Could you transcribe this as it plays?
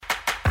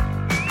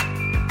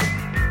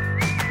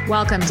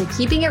Welcome to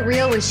Keeping It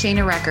Real with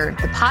Shana Recker,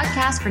 the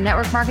podcast for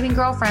network marketing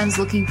girlfriends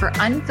looking for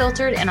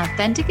unfiltered and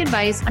authentic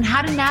advice on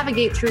how to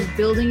navigate through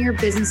building your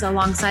business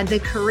alongside the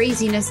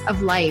craziness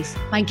of life.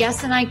 My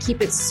guests and I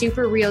keep it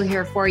super real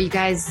here for you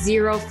guys,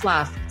 zero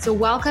fluff. So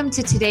welcome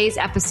to today's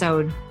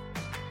episode.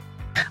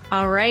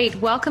 All right.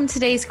 Welcome to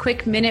today's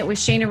quick minute with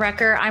Shana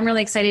Recker. I'm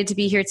really excited to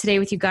be here today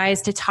with you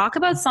guys to talk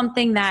about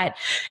something that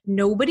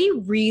nobody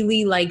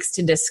really likes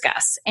to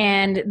discuss.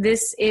 And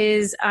this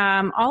is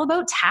all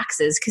about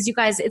taxes, because you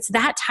guys, it's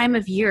that time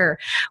of year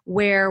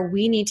where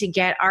we need to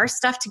get our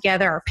stuff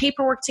together, our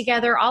paperwork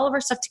together, all of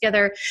our stuff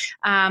together,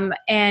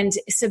 and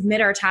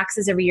submit our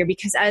taxes every year.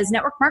 Because as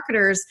network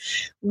marketers,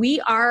 we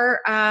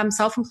are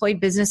self-employed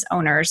business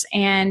owners.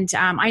 And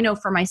I know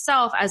for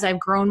myself, as I've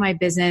grown my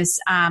business,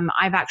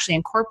 I've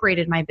actually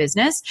incorporated my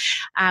business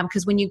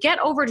because when you get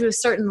over to a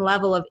certain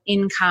level of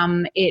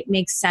income, it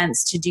makes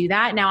sense to do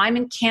that. Now, I'm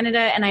in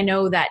Canada, and I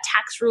know that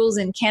tax rules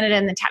in Canada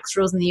and the tax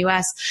rules in the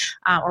US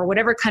or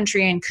whatever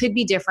country in could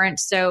be different.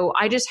 So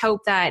I just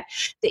hope that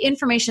the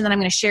information that I'm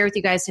going to share with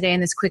you guys today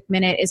in this quick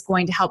minute is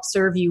going to help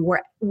serve you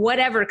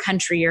whatever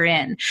country you're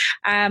in.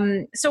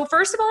 So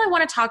first of all, I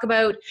want to talk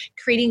about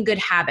creating good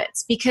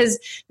habits, because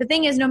the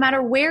thing is, no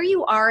matter where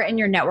you are in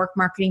your network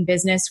marketing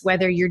business,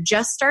 whether you're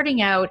just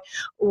starting out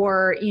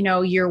or,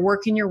 you're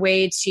working your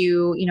way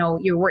to,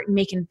 you're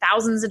making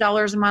thousands of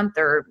dollars a month,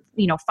 or,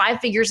 5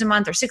 figures a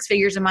month or 6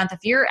 figures a month. If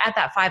you're at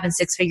that 5 and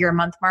 6 figure a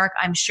month mark,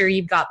 I'm sure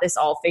you've got this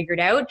all figured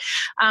out.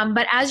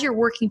 But as you're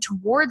working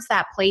towards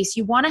that place,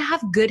 you want to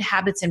have good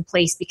habits in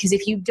place, because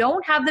if you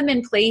don't have them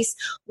in place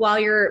while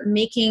you're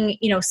making,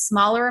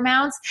 smaller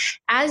amounts,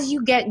 as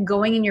you get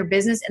going in your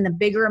business and the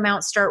bigger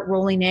amounts start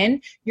rolling in,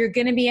 you're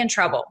going to be in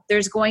trouble.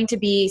 There's going to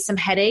be some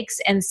headaches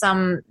and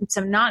some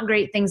not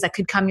great things that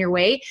could come your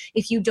way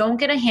if you don't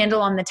get a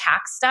handle on the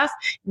tax stuff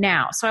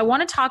now. So I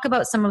want to talk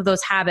about some of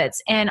those habits.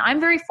 And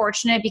I'm very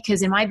fortunate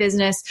because in my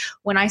business,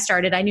 when I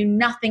started, I knew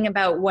nothing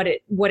about what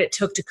it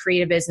took to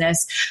create a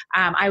business.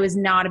 I was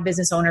not a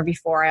business owner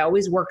before. I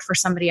always worked for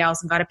somebody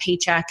else and got a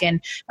paycheck,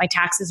 and my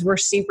taxes were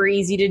super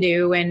easy to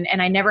do. And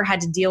I never had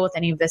to deal with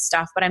any of this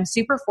stuff. But I'm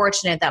super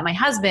fortunate that my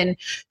husband,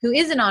 who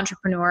is an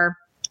entrepreneur,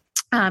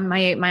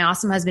 my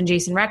awesome husband,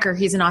 Jason Recker,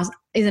 he's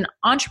an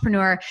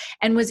entrepreneur,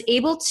 and was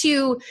able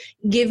to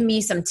give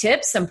me some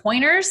tips, some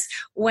pointers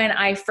when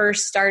I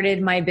first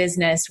started my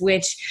business,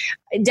 which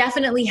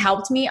definitely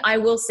helped me. I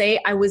will say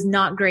I was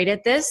not great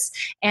at this,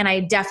 and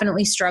I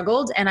definitely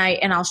struggled. And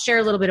I'll share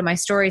a little bit of my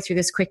story through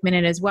this quick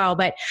minute as well.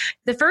 But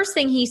the first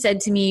thing he said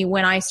to me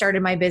when I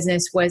started my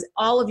business was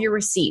all of your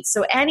receipts.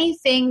 So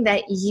anything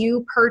that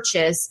you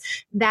purchase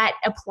that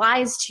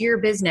applies to your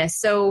business.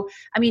 So,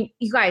 I mean,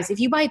 you guys, if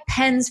you buy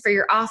pens for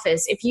your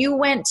office, if you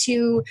went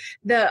to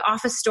the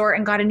office store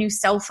and got a new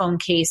cell phone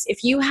case,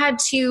 if you had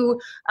to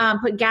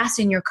put gas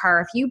in your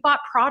car, if you bought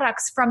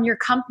products from your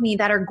company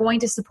that are going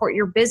to support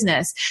your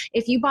business,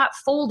 if you bought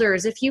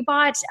folders, if you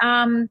bought,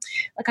 I'm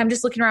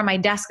just looking around my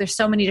desk, there's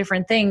so many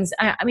different things.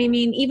 I mean,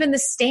 even the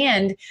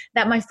stand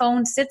that my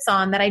phone sits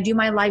on that I do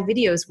my live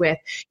videos with,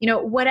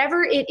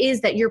 whatever it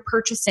is that you're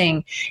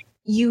purchasing,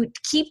 you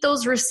keep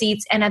those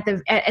receipts, and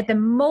at the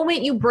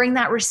moment you bring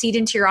that receipt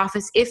into your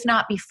office, if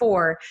not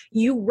before,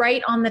 you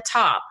write on the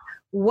top,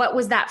 what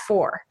was that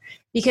for?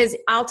 Because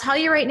I'll tell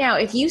you right now,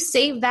 if you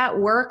save that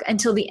work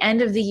until the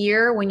end of the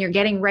year when you're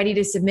getting ready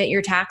to submit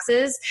your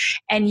taxes,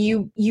 and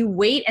you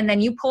wait and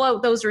then you pull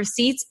out those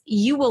receipts,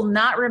 you will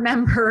not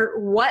remember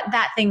what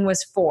that thing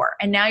was for.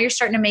 And now you're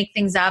starting to make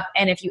things up.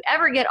 And if you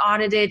ever get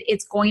audited,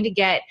 it's going to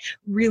get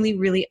really,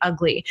 really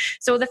ugly.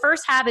 So the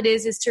first habit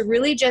is to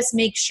really just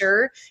make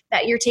sure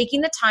that you're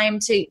taking the time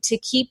to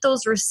keep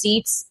those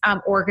receipts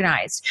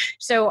organized.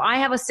 So I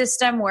have a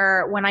system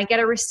where when I get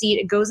a receipt,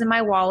 it goes in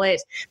my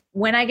wallet.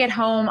 When I get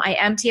home, I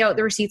empty out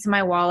the receipts in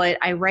my wallet.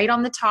 I write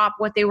on the top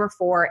what they were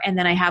for, and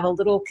then I have a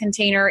little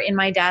container in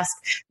my desk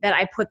that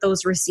I put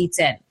those receipts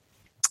in.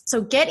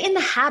 So get in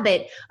the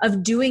habit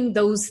of doing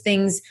those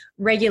things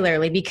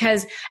regularly,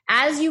 because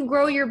as you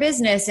grow your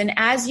business and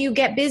as you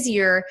get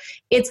busier,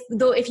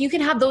 if you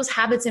can have those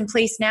habits in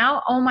place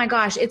now, oh my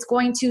gosh, it's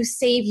going to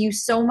save you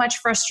so much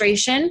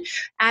frustration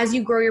as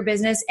you grow your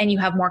business and you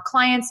have more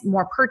clients,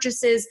 more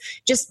purchases,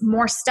 just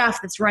more stuff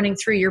that's running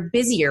through. You're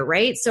busier,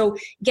 right? So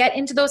get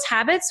into those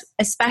habits,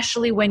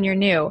 especially when you're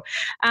new.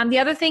 The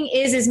other thing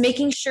is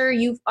making sure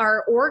you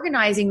are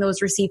organizing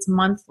those receipts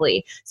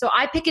monthly. So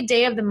I pick a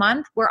day of the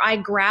month where I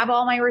grab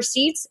all my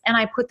receipts and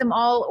I put them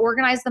all,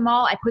 organize them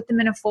all. I put them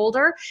in a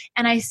folder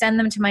and I send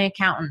them to my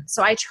accountant.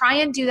 So I try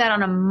and do that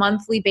on a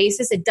monthly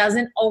basis. It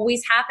doesn't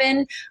always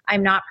happen.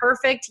 I'm not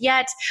perfect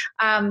yet.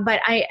 But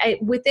I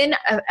within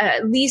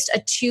at least a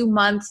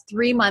 2-month,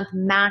 3-month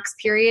max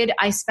period,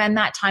 I spend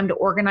that time to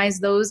organize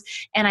those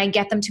and I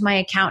get them to my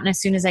accountant as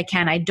soon as I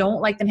can. I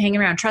don't like them hanging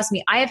around. Trust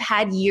me, I have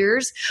had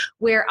years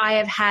where I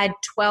have had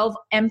 12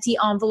 empty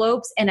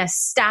envelopes and a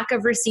stack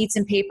of receipts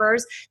and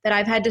papers that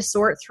I've had to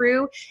sort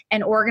through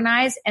and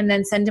organize and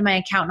then send to my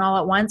accountant all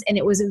at once. And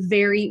it was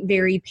very,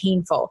 very, very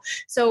painful.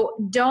 So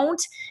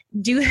don't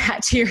do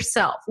that to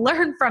yourself.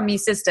 Learn from me,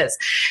 sisters.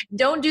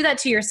 Don't do that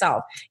to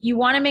yourself. You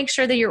want to make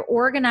sure that you're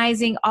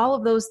organizing all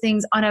of those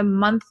things on a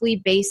monthly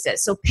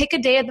basis. So pick a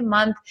day of the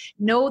month.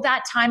 Know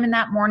that time in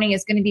that morning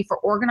is going to be for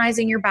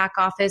organizing your back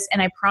office.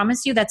 And I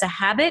promise you that's a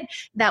habit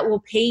that will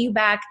pay you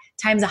back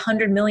times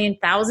 100 million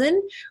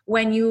thousand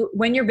when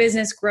your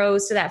business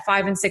grows to that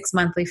 5 and 6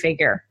 monthly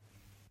figure.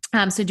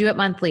 So do it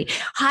monthly.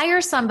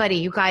 Hire somebody,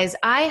 you guys.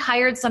 I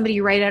hired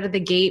somebody right out of the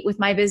gate with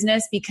my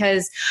business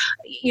because,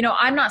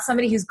 I'm not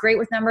somebody who's great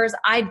with numbers.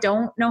 I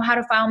don't know how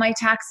to file my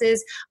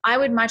taxes. I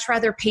would much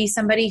rather pay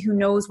somebody who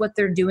knows what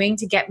they're doing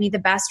to get me the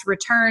best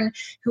return,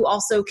 who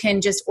also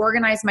can just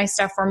organize my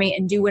stuff for me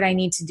and do what I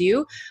need to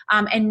do.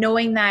 And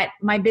knowing that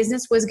my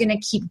business was going to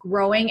keep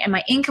growing and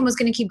my income was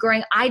going to keep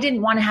growing, I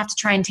didn't want to have to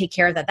try and take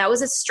care of that. That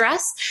was a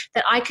stress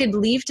that I could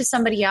leave to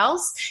somebody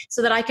else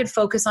so that I could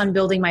focus on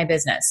building my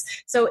business.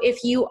 So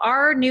if you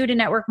are new to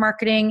network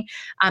marketing,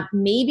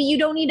 maybe you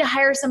don't need to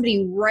hire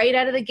somebody right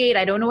out of the gate.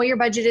 I don't know what your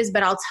budget is,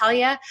 but I'll tell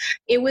you,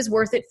 it was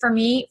worth it for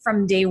me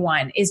from day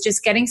one, is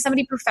just getting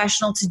somebody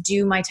professional to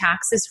do my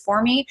taxes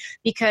for me,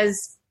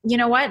 because you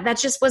know what? That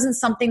just wasn't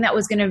something that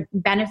was going to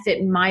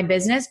benefit my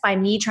business by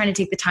me trying to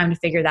take the time to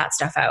figure that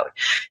stuff out.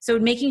 So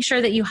making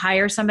sure that you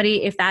hire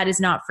somebody if that is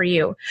not for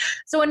you.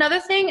 So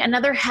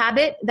another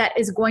habit that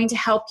is going to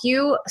help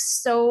you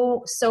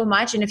so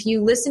much, and if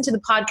you listen to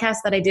the podcast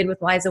that I did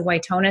with Liza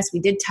Whitonis,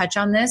 we did touch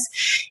on this,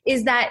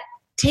 is that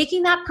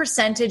taking that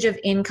percentage of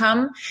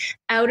income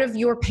out of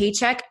your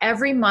paycheck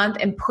every month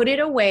and put it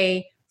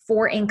away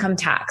for income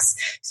tax.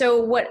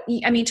 So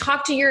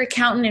talk to your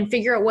accountant and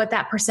figure out what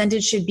that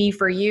percentage should be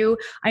for you.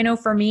 I know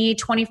for me,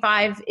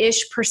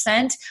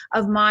 25%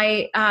 of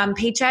my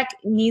paycheck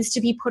needs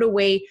to be put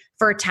away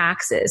for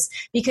taxes,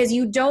 because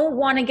you don't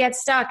want to get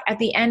stuck at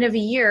the end of a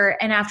year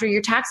and after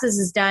your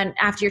taxes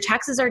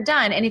are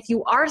done. And if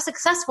you are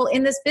successful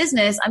in this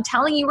business, I'm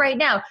telling you right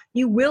now,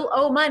 you will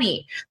owe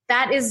money.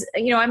 That is, I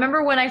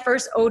remember when I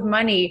first owed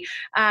money,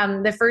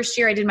 the first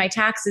year I did my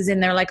taxes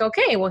and they're like,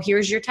 okay, well,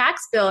 here's your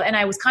tax bill. And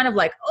I was kind of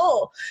like,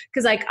 oh,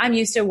 because I'm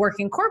used to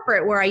working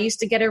corporate where I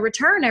used to get a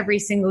return every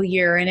single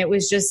year. And it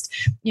was just,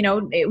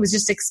 it was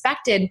just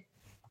expected.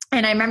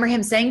 And I remember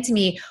him saying to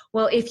me,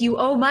 well, if you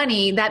owe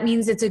money, that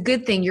means it's a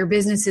good thing. Your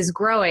business is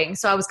growing.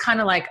 So I was kind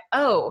of like,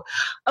 oh,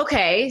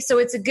 okay. So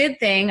it's a good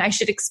thing. I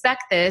should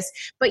expect this.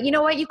 But you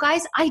know what, you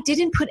guys, I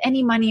didn't put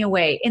any money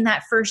away in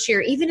that first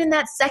year. Even in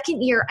that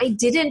second year, I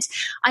didn't.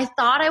 I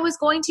thought I was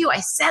going to.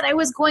 I said I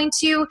was going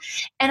to,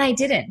 and I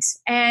didn't.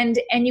 And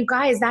you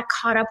guys, that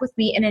caught up with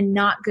me in a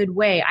not good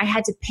way. I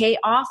had to pay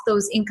off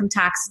those income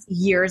tax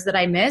years that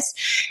I missed.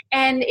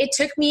 And it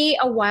took me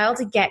a while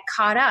to get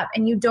caught up.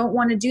 And you don't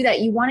want to do that.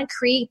 You want to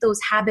create those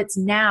habits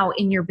now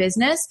in your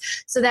business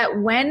so that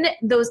when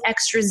those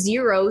extra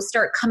zeros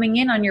start coming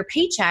in on your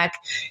paycheck,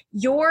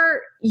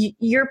 you're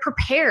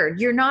prepared.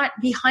 You're not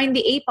behind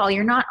the 8 ball.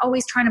 You're not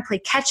always trying to play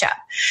catch up.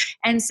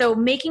 And so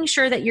making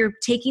sure that you're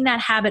taking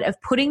that habit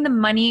of putting the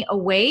money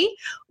away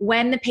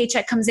when the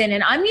paycheck comes in.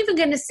 And I'm even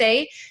going to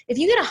say, if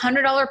you get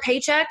 $100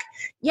 paycheck,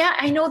 yeah,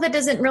 I know that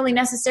doesn't really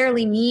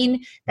necessarily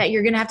mean that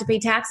you're going to have to pay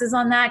taxes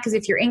on that, because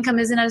if your income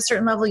isn't at a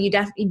certain level, you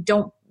definitely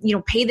don't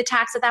pay the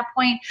tax at that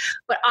point.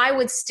 But I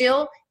would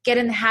still get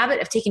in the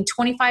habit of taking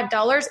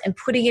 $25 and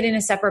putting it in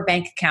a separate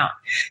bank account.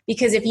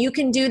 Because if you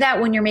can do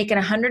that when you're making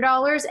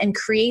 $100 and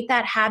create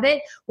that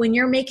habit when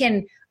you're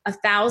making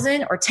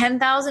 $1,000 or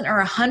 $10,000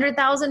 or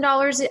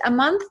 $100,000 a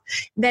month,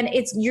 then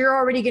you're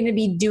already going to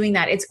be doing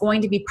that. It's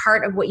going to be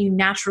part of what you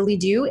naturally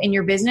do in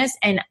your business,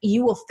 and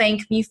you will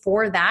thank me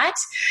for that.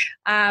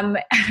 I'm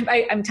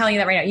telling you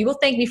that right now. You will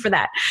thank me for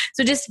that.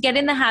 So just get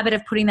in the habit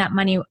of putting that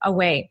money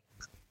away.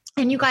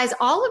 And you guys,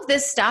 all of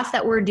this stuff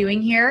that we're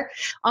doing here,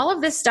 all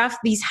of this stuff,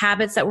 these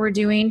habits that we're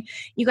doing,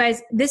 you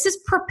guys, this is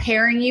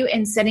preparing you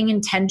and setting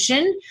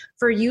intention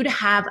for you to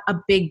have a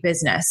big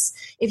business.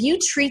 If you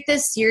treat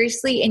this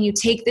seriously and you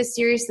take this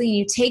seriously and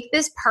you take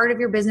this part of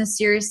your business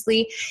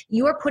seriously,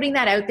 you are putting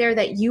that out there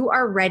that you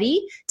are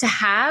ready to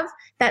have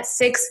that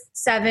 6,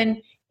 7,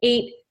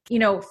 8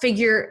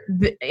 figure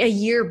a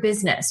year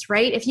business,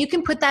 right? If you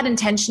can put that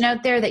intention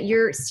out there that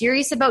you're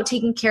serious about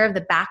taking care of the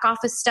back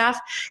office stuff,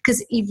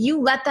 because if you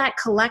let that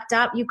collect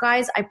up, you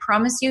guys, I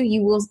promise you,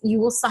 you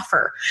will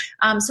suffer.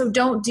 So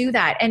don't do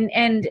that.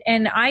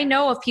 And I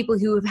know of people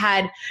who have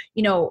had,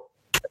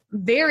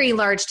 very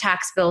large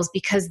tax bills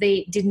because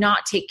they did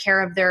not take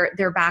care of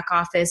their back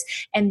office,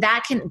 and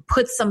that can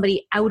put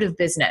somebody out of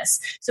business.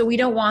 So we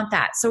don't want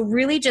that. So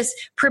really just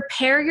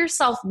prepare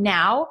yourself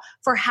now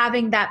for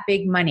having that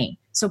big money.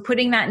 So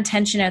putting that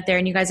intention out there,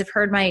 and you guys have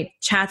heard my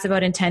chats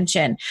about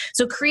intention.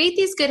 So create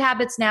these good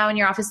habits now in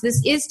your office.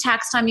 This is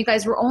tax time. You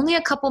guys, we're only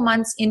a couple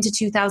months into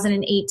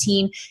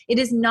 2018. It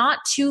is not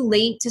too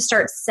late to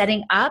start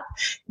setting up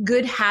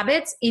good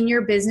habits in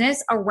your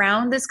business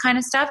around this kind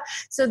of stuff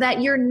so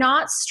that you're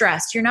not stressed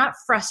stressed. You're not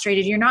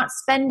frustrated. You're not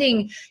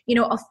spending,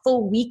 a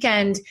full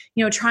weekend,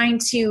 trying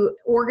to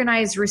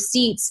organize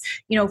receipts,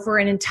 for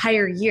an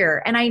entire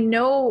year. And I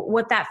know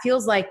what that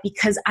feels like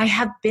because I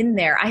have been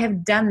there. I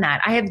have done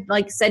that. I have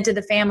said to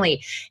the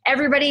family,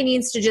 everybody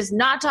needs to just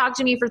not talk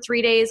to me for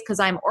 3 days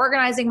because I'm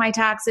organizing my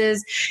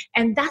taxes.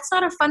 And that's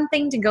not a fun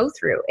thing to go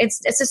through.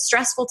 It's a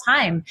stressful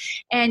time,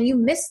 and you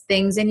miss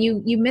things, and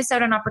you miss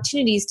out on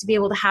opportunities to be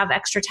able to have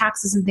extra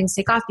taxes and things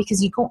take off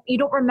because you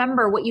don't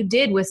remember what you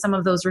did with some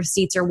of those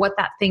receipts or what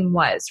that thing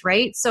was,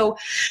 right? So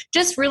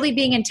just really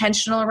being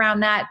intentional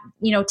around that,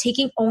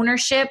 taking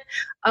ownership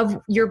of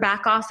your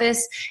back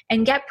office,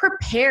 and get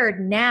prepared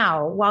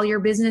now while your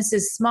business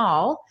is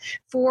small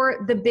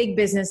for the big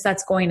business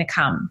that's going to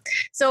come.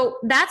 So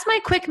that's my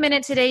quick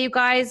minute today, you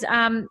guys.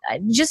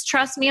 Just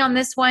trust me on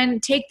this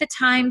one. Take the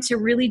time to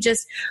really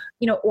just,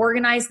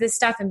 organize this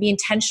stuff and be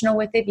intentional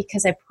with it,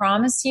 because I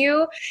promise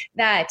you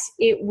that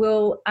it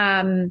will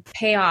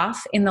pay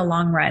off in the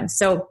long run.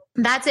 So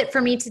that's it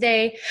for me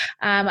today.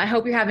 I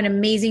hope you have an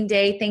amazing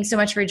day. Thanks so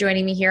much for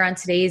joining me here on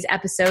today's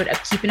episode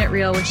of Keeping It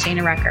Real with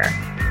Shana Recker.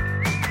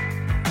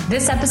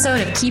 This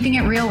episode of Keeping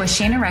It Real with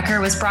Shana Recker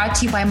was brought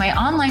to you by my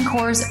online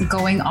course,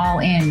 Going All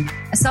In,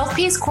 a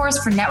self-paced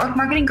course for network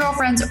marketing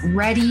girlfriends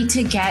ready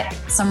to get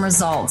some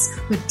results,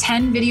 with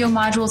 10 video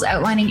modules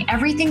outlining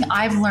everything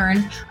I've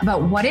learned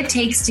about what it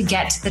takes to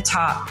get to the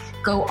top.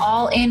 Go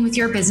all in with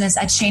your business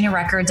at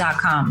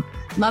shanarecker.com.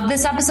 Love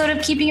this episode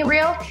of Keeping It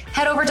Real?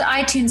 Head over to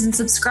iTunes and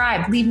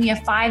subscribe. Leave me a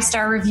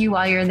 5-star review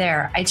while you're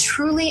there. I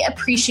truly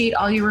appreciate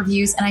all your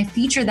reviews, and I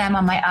feature them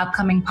on my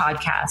upcoming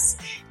podcasts.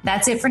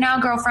 That's it for now,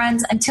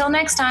 girlfriends. Until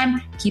next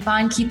time, keep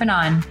on keeping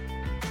on.